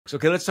So,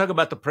 okay, let's talk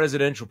about the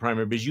presidential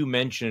primary, because you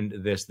mentioned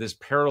this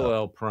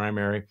parallel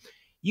primary.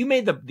 You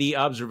made the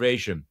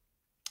observation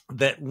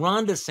that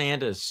Ron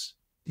DeSantis,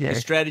 his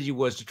strategy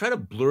was to try to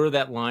blur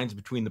that lines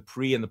between the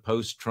pre and the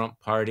post-Trump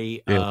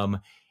party. And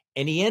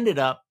he ended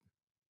up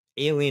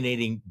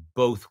alienating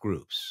both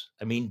groups.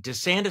 I mean,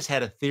 DeSantis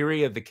had a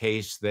theory of the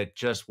case that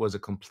just was a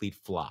complete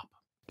flop.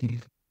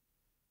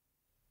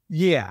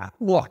 Yeah,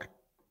 look,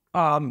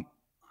 I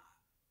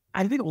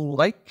think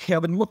like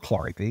Kevin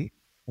McCarthy,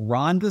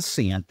 Ron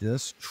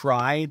DeSantis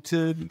tried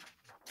to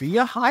be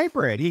a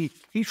hybrid. He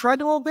tried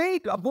to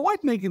avoid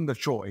making the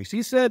choice.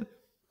 He said,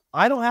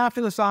 I don't have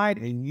to decide,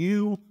 and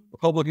you,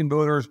 Republican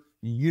voters,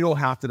 you don't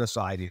have to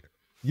decide either.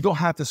 You don't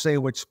have to say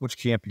which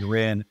camp you're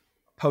in,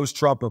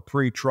 post-Trump or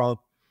pre-Trump.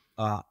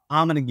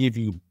 I'm going to give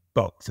you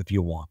both if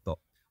you want them.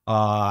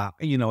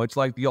 It's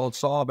like the old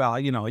saw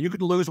about, you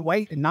could lose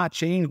weight and not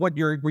change what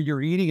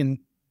you're eating and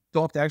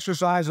don't have to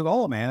exercise at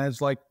all, man.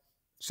 It's like,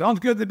 sounds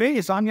good to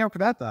me. Sign me up for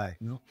that day.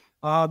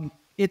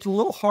 It's a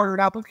little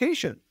harder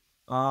application.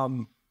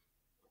 I'm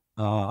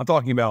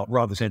talking about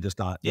Ron DeSantis,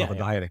 not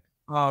dieting.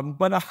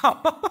 But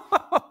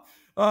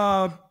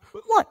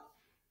what?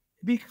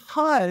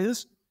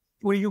 Because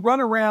when you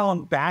run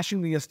around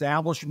bashing the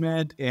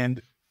establishment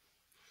and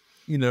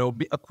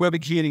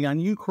equivocating on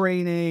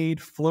Ukraine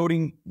aid,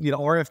 floating,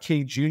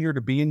 RFK Jr.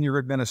 to be in your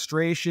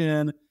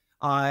administration,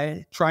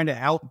 trying to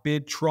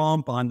outbid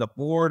Trump on the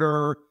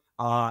border,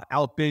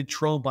 outbid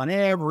Trump on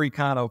every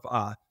kind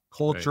of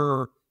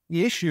culture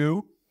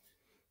issue.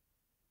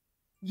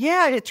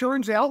 Yeah, it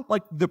turns out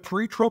like the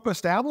pre-Trump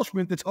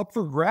establishment that's up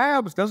for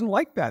grabs doesn't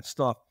like that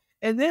stuff.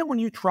 And then when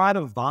you try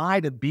to vie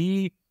to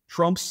be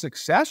Trump's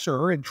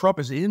successor and Trump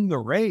is in the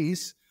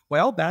race,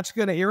 well, that's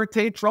going to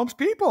irritate Trump's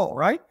people,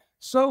 right?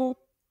 So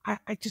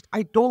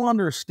I don't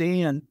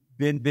understand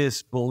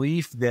this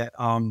belief that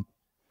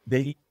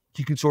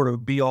you can sort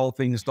of be all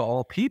things to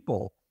all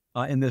people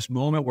in this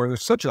moment where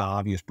there's such an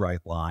obvious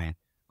bright line.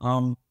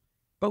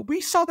 But we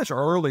saw this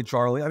early,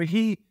 Charlie. I mean,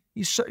 he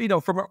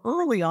from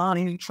early on,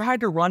 he tried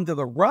to run to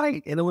the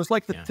right, and it was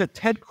like the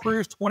Ted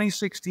Cruz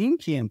 2016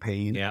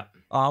 campaign. Yeah.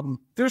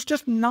 There's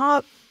just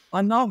not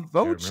enough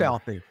votes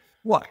out there.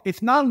 Look,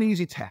 it's not an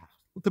easy task.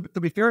 To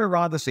be fair to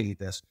Ron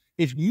DeSantis,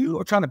 if you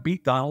are trying to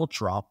beat Donald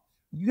Trump,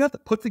 you have to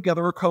put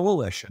together a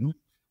coalition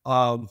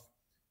of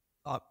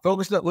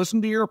folks that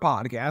listen to your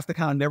podcast, the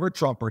kind of never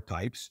Trumper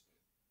types,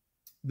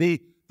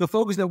 the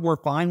folks that were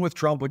fine with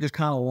Trump but just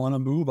kind of want to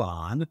move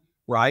on,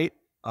 right?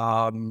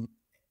 And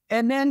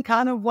then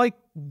kind of like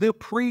the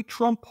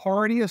pre-Trump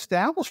party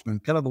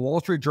establishment, kind of the Wall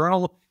Street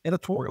Journal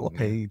editorial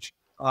page.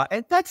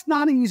 And that's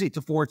not easy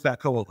to forge that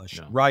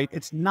coalition, right?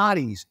 It's not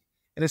easy.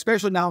 And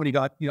especially now when you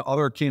got,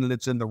 other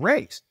candidates in the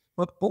race.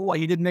 But boy,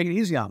 he didn't make it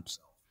easy on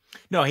himself.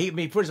 No,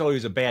 first of all, he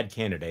was a bad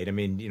candidate. I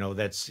mean,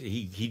 that's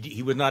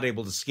he was not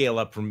able to scale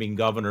up from being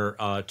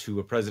governor to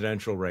a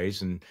presidential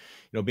race, and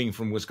being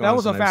from Wisconsin, that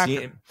was a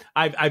factor.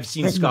 I've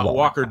seen Scott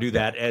Walker do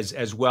that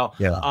as well.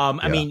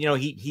 I mean,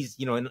 he's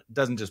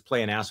doesn't just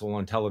play an asshole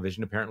on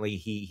television. Apparently,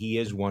 he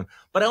is one.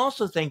 But I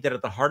also think that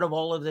at the heart of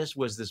all of this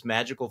was this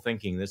magical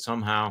thinking that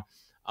somehow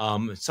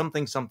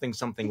something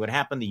would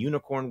happen, the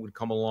unicorn would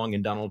come along,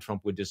 and Donald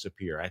Trump would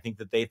disappear. I think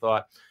that they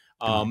thought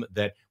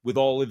that with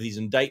all of these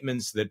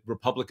indictments that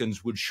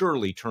Republicans would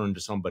surely turn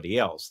to somebody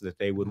else, that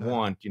they would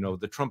want,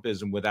 the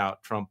Trumpism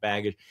without Trump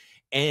baggage.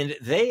 And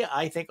they,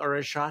 I think, are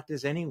as shocked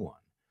as anyone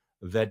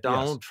that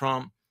Donald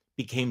Trump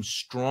became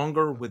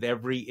stronger with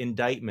every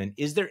indictment.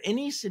 Is there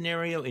any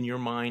scenario in your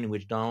mind in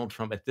which Donald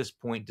Trump at this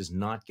point does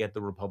not get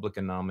the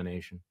Republican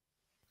nomination?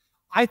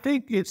 I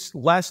think it's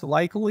less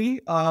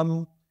likely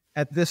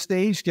at this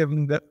stage,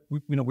 given that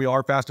we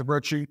are fast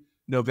approaching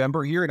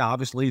November here, and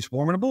obviously he's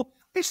formidable.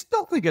 I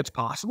still think it's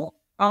possible.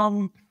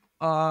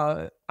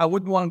 I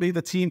wouldn't want to be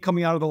the team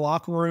coming out of the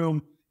locker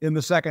room in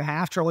the second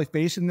half, Charlie,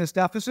 facing this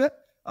deficit.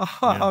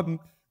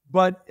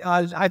 But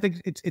I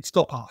think it's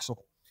still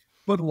possible.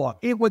 But look,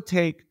 it would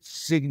take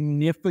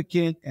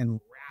significant and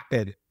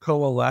rapid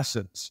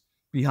coalescence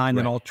behind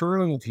an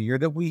alternative here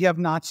that we have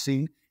not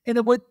seen, and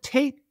it would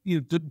take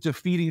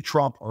defeating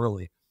Trump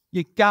early.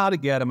 You got to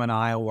get him in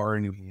Iowa or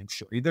in New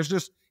Hampshire.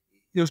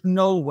 There's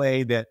no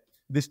way that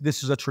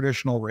this is a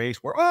traditional race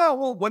where,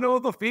 we'll winnow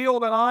the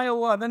field in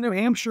Iowa, and then New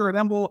Hampshire, and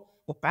then we'll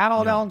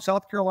battle down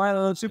South Carolina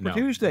on Super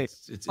Tuesday.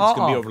 It's going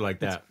to be over like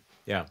that.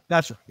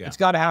 That's right. It's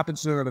got to happen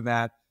sooner than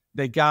that.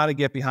 They got to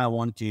get behind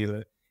one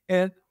candidate.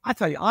 And I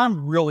tell you,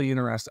 I'm really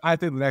interested. I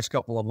think the next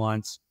couple of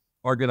months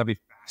are going to be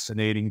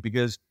fascinating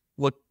because,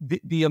 look,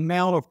 the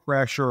amount of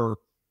pressure,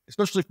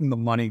 especially from the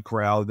money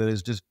crowd that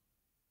is just,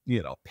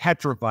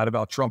 petrified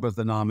about Trump as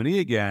the nominee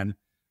again,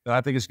 that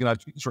I think is going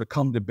to sort of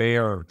come to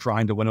bear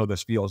trying to winnow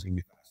this field is going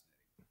to be fascinating.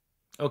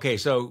 Okay,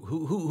 so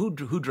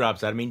who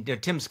drops out? I mean,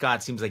 Tim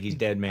Scott seems like he's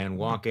dead man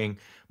walking.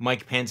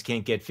 Mike Pence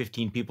can't get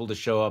 15 people to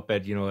show up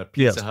at a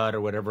Pizza Hut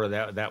or whatever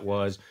that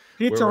was.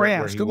 Pizza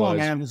Ranch, come on,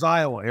 man, it's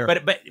Iowa here.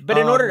 But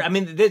in order, I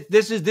mean,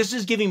 this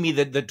is giving me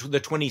the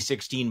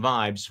 2016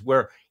 vibes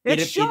where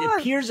it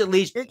appears at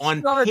least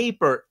on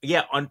paper,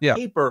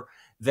 paper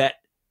that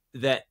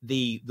that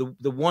the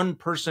one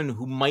person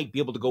who might be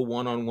able to go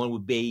one-on-one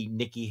would be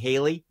Nikki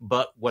Haley.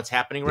 But what's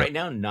happening right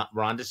now, not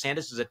Ron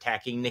DeSantis is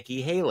attacking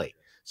Nikki Haley.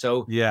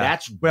 So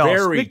that's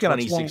very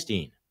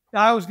 2016.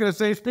 I was going to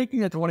say,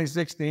 speaking of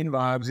 2016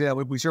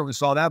 vibes, we certainly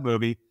saw that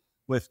movie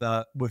with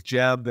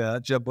Jeb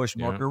Bush,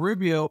 Marco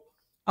Rubio.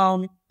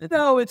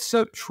 No, it's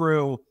so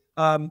true.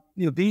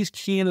 These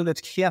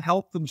candidates can't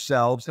help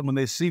themselves, and when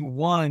they see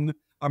one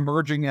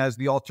emerging as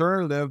the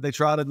alternative, they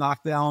try to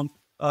knock down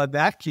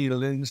that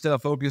candidate instead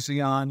of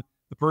focusing on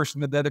the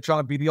person that they're trying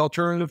to be the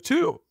alternative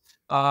to.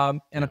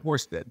 And of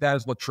course, that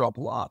is what Trump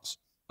loves.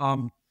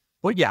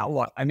 But yeah,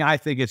 look, I mean, I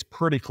think it's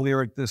pretty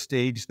clear at this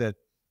stage that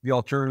the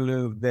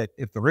alternative, that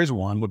if there is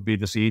one, would be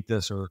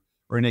DeSantis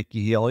or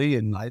Nikki Haley.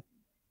 And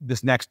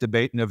this next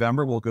debate in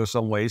November will go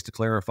some ways to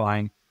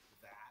clarifying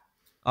that.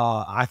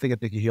 I think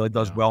if Nikki Haley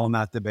does well in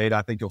that debate,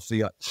 I think you'll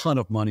see a ton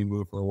of money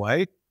move her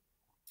way.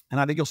 And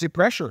I think you'll see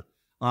pressure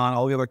on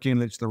all the other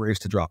candidates in the race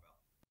to drop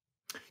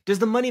out. Does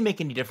the money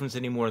make any difference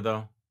anymore,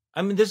 though?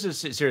 I mean, this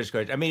is a serious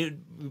question. I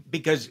mean,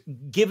 because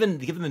given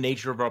the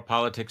nature of our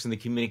politics and the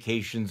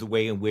communications, the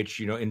way in which,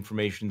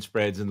 information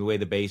spreads and the way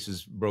the base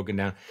is broken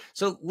down.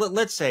 So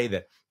let's say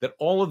that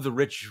all of the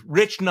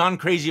rich,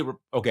 non-crazy,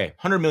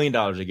 $100 million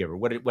I give her.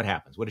 What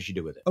happens? What does she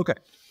do with it? Okay.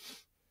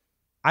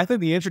 I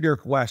think the answer to your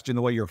question,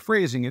 the way you're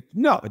phrasing it,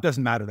 no, it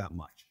doesn't matter that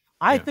much.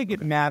 I think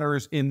it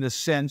matters in the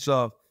sense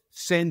of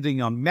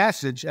sending a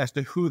message as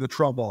to who the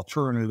Trump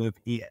alternative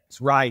is,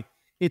 right?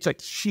 It's a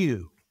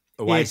cue.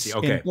 Oh, I see.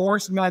 Okay.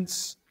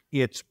 Endorsements,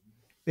 it's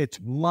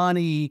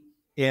money,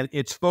 and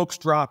it's folks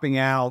dropping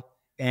out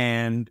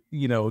and,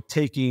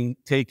 taking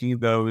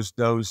those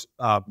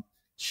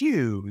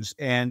cues.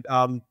 And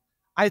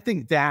I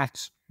think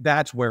that's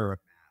where it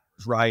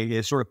matters, right?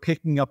 It's sort of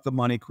picking up the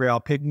money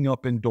crowd, picking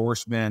up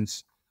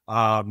endorsements,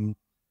 having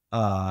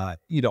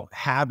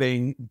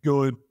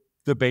good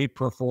debate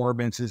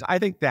performances. I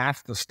think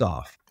that's the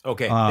stuff.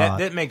 Okay,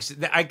 that makes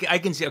I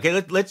can see. Okay,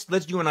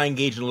 let's you and I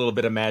engage in a little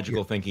bit of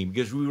magical thinking,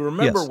 because we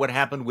remember what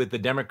happened with the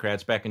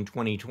Democrats back in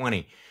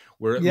 2020,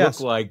 where it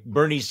looked like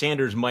Bernie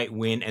Sanders might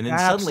win, and then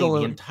suddenly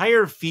the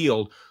entire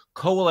field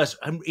coalesced.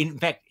 In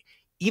fact,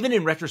 even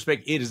in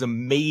retrospect, it is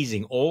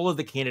amazing. All of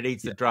the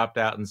candidates that dropped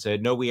out and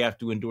said, no, we have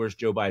to endorse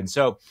Joe Biden.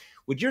 So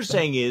what you're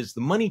saying is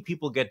the money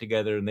people get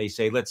together and they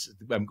say, we're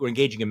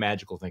engaging in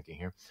magical thinking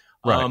here.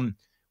 Right.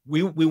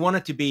 We want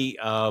it to be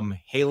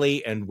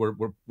Haley, and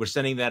we're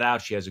sending that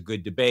out. She has a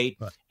good debate.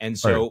 Right. And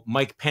so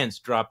Mike Pence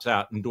drops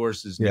out,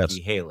 endorses Nikki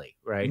Haley,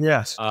 right?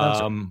 Yes.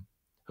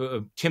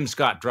 Tim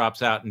Scott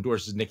drops out,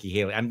 endorses Nikki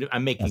Haley.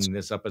 I'm making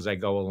this up as I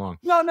go along.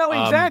 No,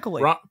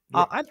 exactly. Ron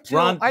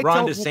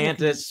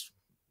DeSantis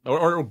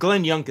or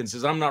Glenn Youngkin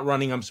says, I'm not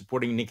running, I'm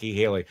supporting Nikki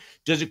Haley.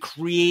 Does it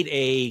create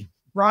a...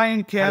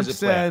 Brian Kemp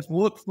says,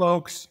 look,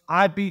 folks,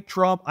 I beat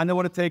Trump. I know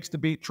what it takes to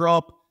beat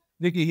Trump.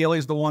 Nikki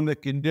Haley's the one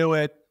that can do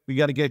it. We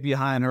got to get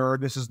behind her.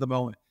 This is the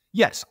moment.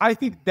 Yes, I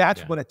think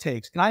that's what it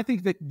takes. And I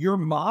think that your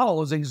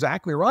model is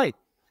exactly right.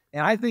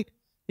 And I think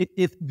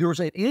if there's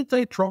an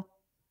anti-Trump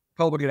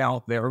Republican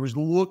out there who's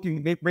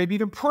looking, maybe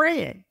even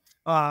praying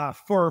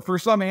for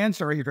some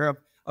answer here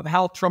of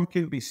how Trump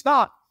can be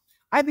stopped,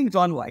 I think it's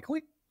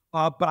unlikely.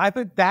 But I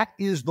think that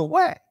is the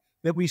way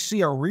that we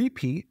see a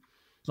repeat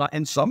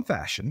in some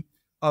fashion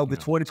of the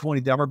 2020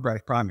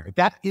 Democratic primary.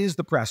 That is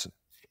the precedent.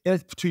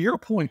 And to your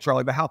point,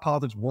 Charlie, about how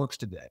politics works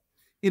today,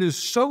 it is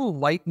so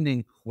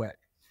lightning quick.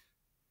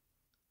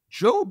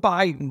 Joe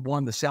Biden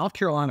won the South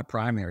Carolina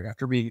primary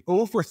after being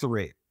 0 for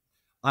 3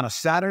 on a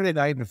Saturday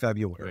night in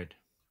February. Right.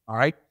 All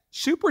right.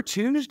 Super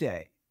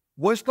Tuesday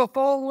was the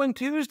following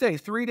Tuesday,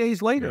 3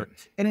 days later.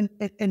 Right. And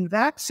in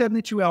that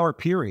 72-hour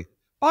period,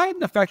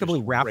 Biden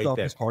effectively wrapped up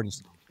his party.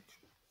 Just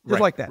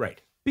like that.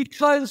 Right.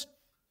 Because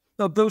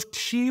of those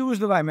cues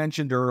that I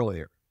mentioned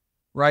earlier,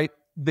 right?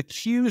 The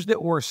cues that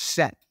were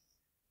sent.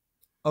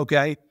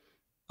 Okay.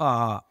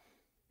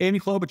 Amy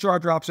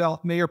Klobuchar drops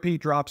out. Mayor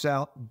Pete drops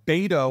out.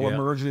 Beto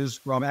emerges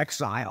from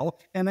exile.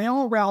 And they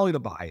all rally to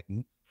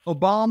Biden.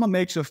 Obama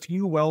makes a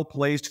few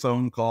well-placed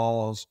phone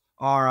calls.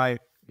 All right.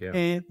 Yeah.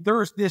 And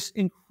there's this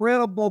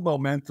incredible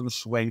momentum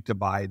swing to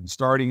Biden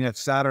starting at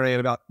Saturday at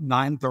about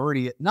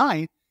 9:30 at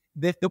night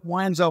that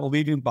winds up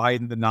leaving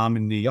Biden the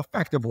nominee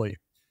effectively.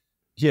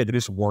 He had to do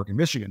some work in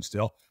Michigan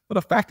still, but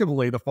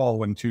effectively the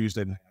following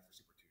Tuesday night after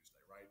Super Tuesday,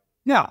 right?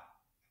 Now,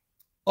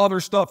 other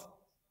stuff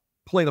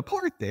played a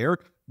part there.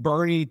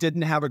 Bernie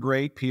didn't have a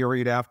great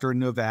period after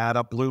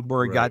Nevada.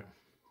 Bloomberg got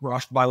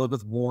crushed by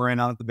Elizabeth Warren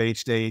on the debate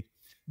stage.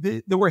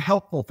 There were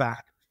helpful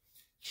factors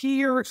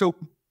here. So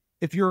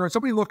if you're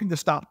somebody looking to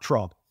stop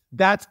Trump,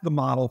 that's the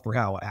model for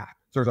how it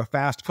acts. There's a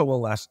fast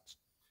coalescence.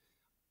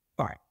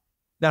 All right.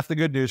 That's the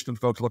good news from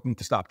folks looking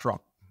to stop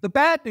Trump. The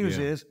bad news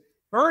is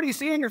Bernie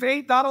Sanders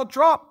ain't Donald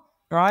Trump.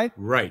 All right.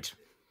 Right.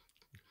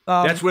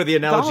 That's where the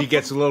analogy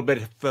gets a little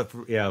bit,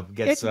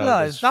 gets it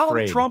does.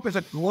 Donald Trump is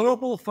a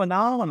global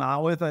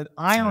phenomenon with an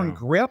iron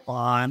grip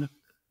on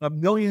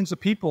millions of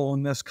people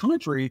in this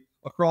country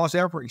across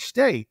every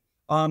state.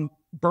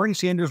 Bernie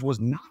Sanders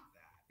was not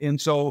that. And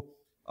so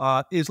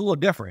it's a little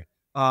different.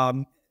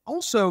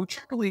 Also,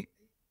 Charlie,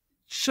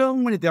 so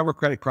many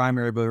Democratic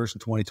primary voters in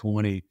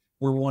 2020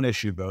 were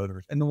one-issue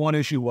voters. And the one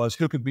issue was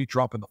who could beat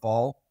Trump in the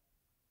fall.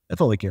 That's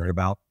all they cared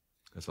about.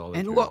 That's all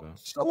they cared about.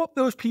 Some of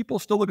those people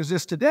still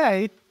exist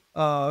today.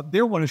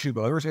 They're one-issue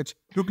voters. It's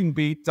who can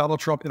beat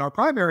Donald Trump in our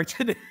primary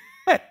today.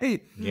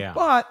 Yeah.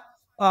 But,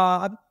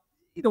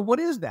 what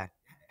is that?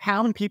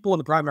 How many people in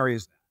the primary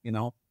is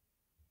that,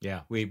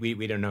 Yeah,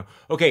 we don't know.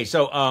 Okay,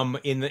 so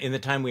in the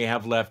time we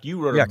have left, you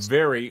wrote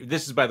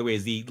this is, by the way,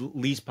 is the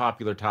least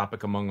popular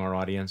topic among our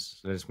audience.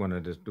 I just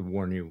wanted to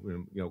warn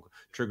you,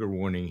 trigger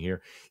warning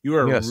here. You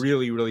wrote a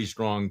really, really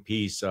strong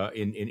piece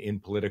in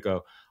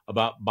Politico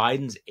about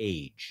Biden's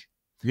age.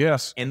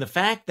 Yes. And the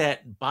fact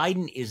that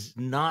Biden is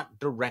not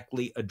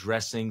directly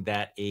addressing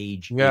that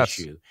age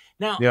issue.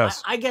 Now,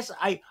 I guess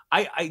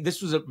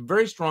this was a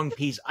very strong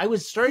piece. I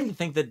was starting to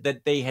think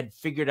that they had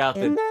figured out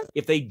that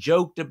if they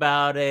joked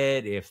about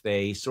it, if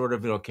they sort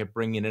of kept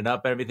bringing it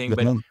up, everything.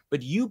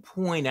 But you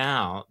point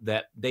out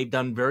that they've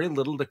done very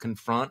little to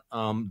confront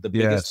the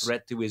biggest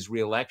threat to his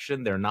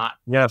reelection. They're not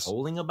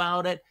polling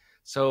about it.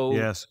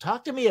 So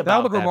talk to me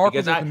about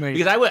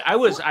that,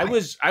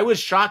 I was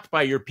shocked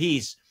by your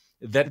piece.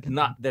 That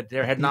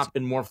there had not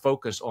been more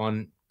focus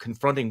on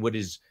confronting what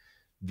is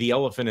the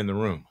elephant in the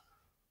room.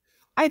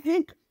 I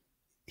think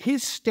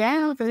his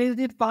staff and his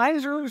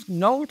advisors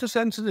know it's a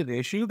sensitive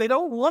issue. They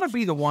don't want to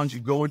be the ones who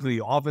go into the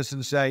office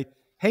and say,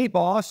 "Hey,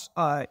 boss,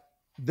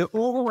 the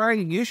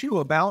overriding issue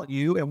about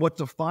you and what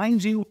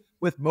defines you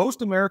with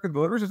most American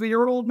voters is that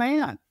you're an old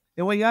man,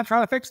 and we got to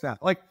try to fix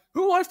that." Like,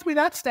 who wants to be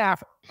that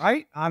staffer,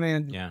 right? I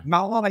mean,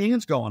 not a lot of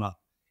hands going up.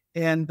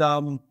 And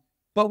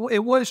but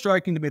it was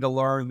striking to me to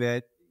learn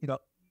that,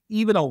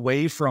 even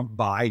away from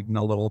Biden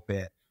a little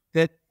bit,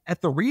 that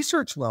at the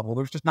research level,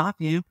 there's just not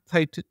the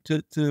appetite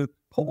to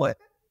pull it.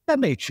 That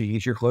may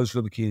change. You're closer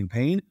to the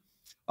campaign.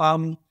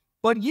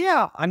 But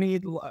yeah, I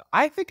mean,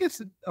 I think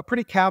it's a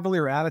pretty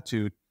cavalier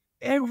attitude.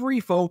 Every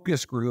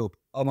focus group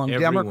among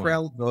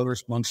Democratic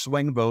voters, among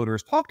swing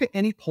voters, talk to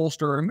any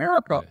pollster in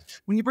America.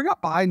 Right. When you bring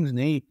up Biden's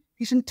name,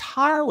 he's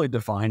entirely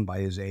defined by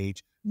his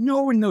age.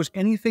 No one knows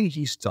anything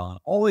he's done.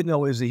 All they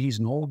know is that he's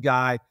an old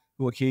guy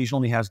who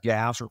occasionally has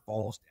gas or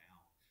falls down.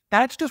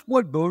 That's just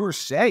what voters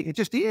say. It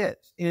just is.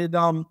 And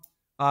I'm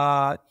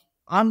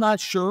not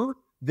sure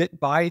that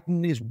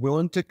Biden is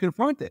willing to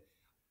confront it.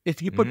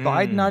 If you put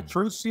Biden on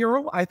truth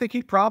serum, I think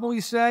he'd probably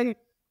say,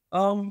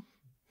 they're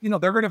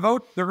going to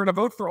vote. They're going to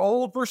vote for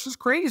old versus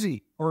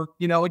crazy, or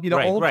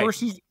old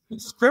versus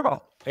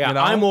scribble. Yeah,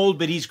 I'm old,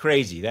 but he's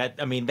crazy.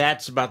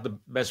 That's about the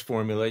best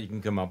formula you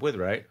can come up with,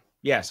 right?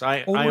 Yes,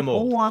 I am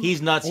old.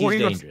 He's nuts. He's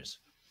dangerous.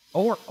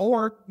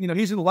 Or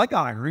he's in leg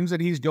irons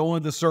and he's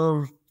going to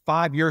serve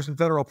 5 years in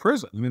federal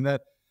prison. I mean,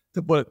 that,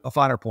 to put a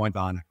finer point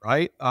on it,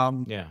 right?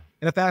 And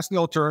if that's the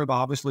alternative,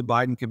 obviously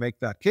Biden can make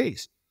that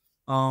case.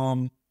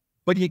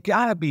 But you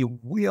got to be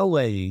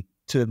willing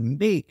to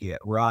make it,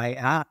 right?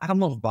 And I don't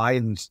know if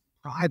Biden's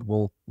pride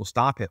will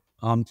stop it.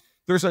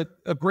 There's a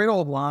great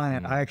old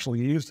line I actually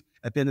used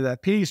at the end of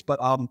that piece, but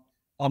I'll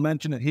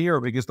mention it here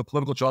because the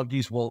political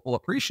junkies will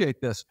appreciate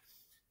this.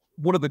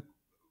 One of the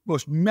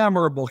most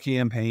memorable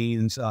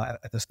campaigns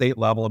at the state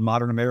level in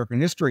modern American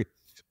history,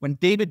 when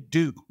David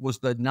Duke was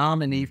the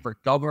nominee for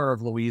governor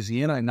of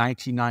Louisiana in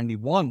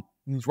 1991,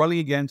 he was running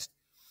against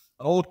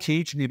an old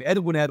Cajun named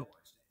Edwin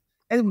Edwards.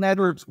 Edwin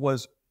Edwards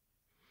was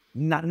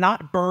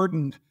not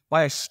burdened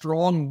by a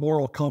strong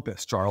moral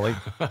compass, Charlie,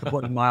 to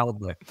put it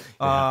mildly.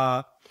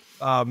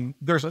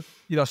 There's a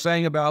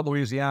saying about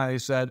Louisiana. He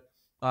said,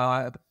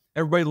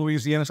 everybody in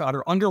Louisiana is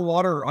either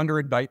underwater or under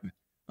indictment.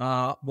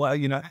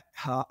 Edwin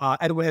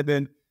had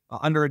been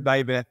under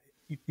indictment.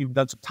 He'd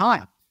done some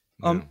time.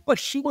 But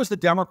she was the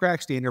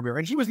Democratic standard bearer,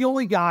 and she was the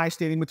only guy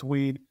standing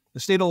between the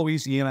state of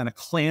Louisiana and a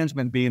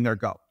Klansman being their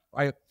governor,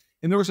 right?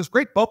 And there was this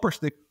great bumper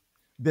sticker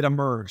that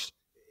emerged,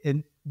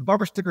 and the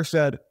bumper sticker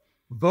said,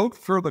 "Vote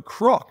for the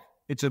crook.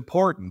 It's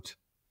important."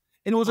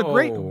 And it was a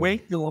great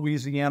wink to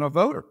Louisiana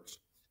voters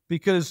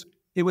because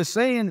it was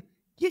saying,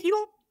 you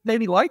don't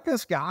maybe like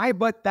this guy,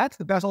 but that's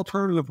the best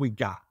alternative we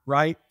got,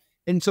 right?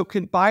 And so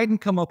can Biden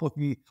come up with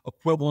the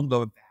equivalent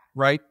of that,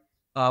 right?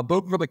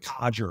 Vote for the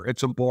codger.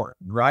 It's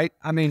important, right?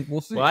 I mean, we'll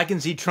see. Well, I can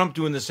see Trump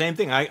doing the same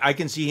thing. I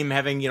can see him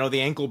having,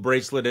 the ankle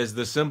bracelet as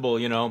the symbol,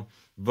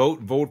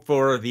 vote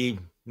for the,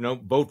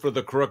 vote for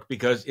the crook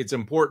because it's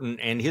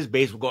important. And his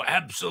base will go,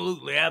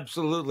 absolutely,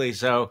 absolutely.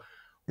 So,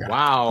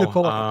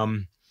 wow.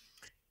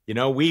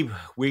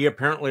 We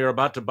apparently are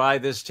about to buy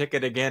this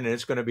ticket again, and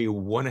it's going to be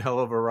one hell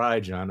of a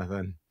ride,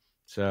 Jonathan.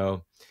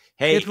 So,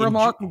 hey, it's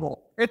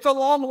remarkable. It's a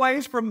long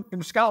ways from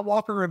Scott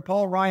Walker and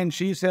Paul Ryan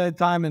Cheesehead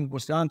time in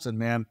Wisconsin,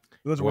 man.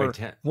 Those were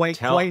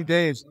quite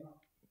days.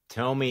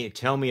 Tell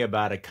me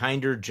about a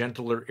kinder,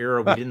 gentler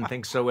era. We didn't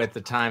think so at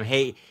the time.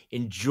 Hey,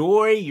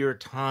 enjoy your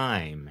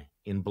time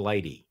in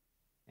Blighty,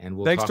 and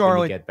we'll talk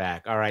when we get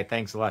back. All right,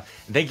 thanks a lot.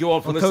 And thank you all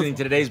for listening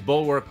to today's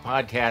Bulwark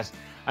podcast.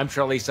 I'm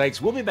Charlie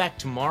Sykes. We'll be back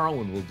tomorrow,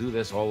 and we'll do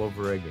this all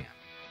over again.